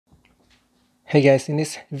Hey guys, in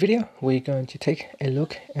this video we're going to take a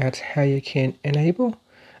look at how you can enable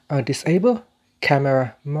or disable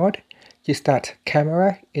camera mode to start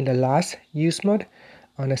camera in the last use mode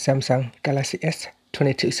on the Samsung Galaxy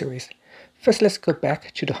S22 series. First, let's go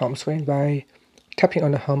back to the home screen by tapping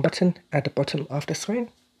on the home button at the bottom of the screen.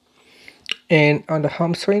 And on the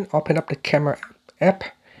home screen, open up the camera app,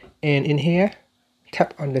 and in here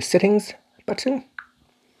tap on the settings button.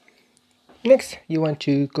 Next, you want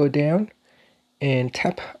to go down and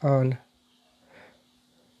tap on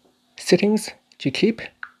settings to keep,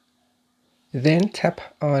 then tap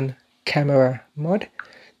on camera mode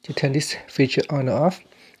to turn this feature on or off.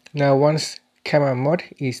 Now once camera mode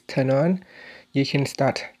is turned on, you can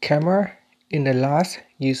start camera in the last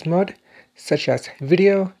use mode, such as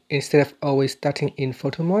video, instead of always starting in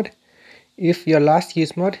photo mode. If your last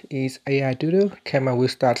use mode is AI doodle, camera will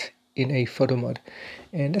start in a photo mode.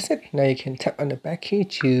 And that's it. Now you can tap on the back key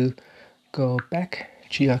to go back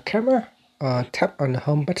to your camera, or tap on the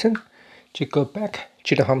home button to go back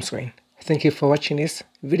to the home screen. Thank you for watching this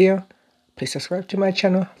video. Please subscribe to my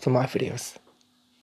channel for more videos.